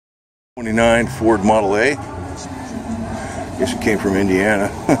'29 Ford Model A. Guess it came from Indiana.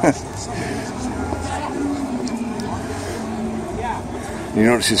 You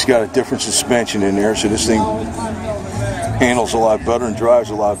notice it's got a different suspension in there, so this thing handles a lot better and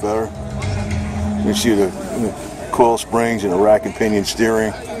drives a lot better. You see the coil springs and the rack and pinion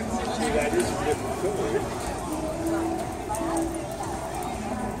steering.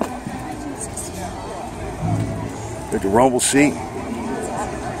 There's the rumble seat.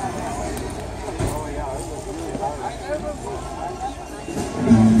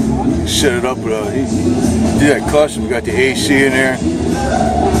 Set it up, he did that custom, got the AC in there.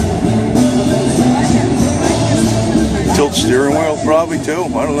 Tilt steering wheel probably too,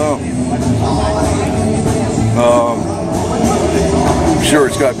 I don't know. I'm sure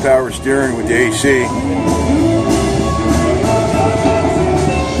it's got power steering with the AC.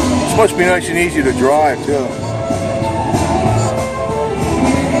 It's supposed to be nice and easy to drive too.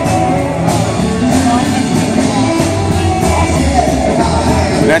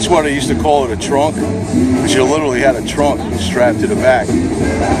 And that's what I used to call it, a trunk, because you literally had a trunk strapped to the back.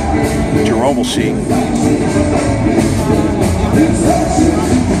 It's your rumble seat.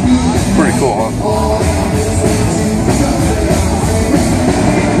 Pretty cool, huh?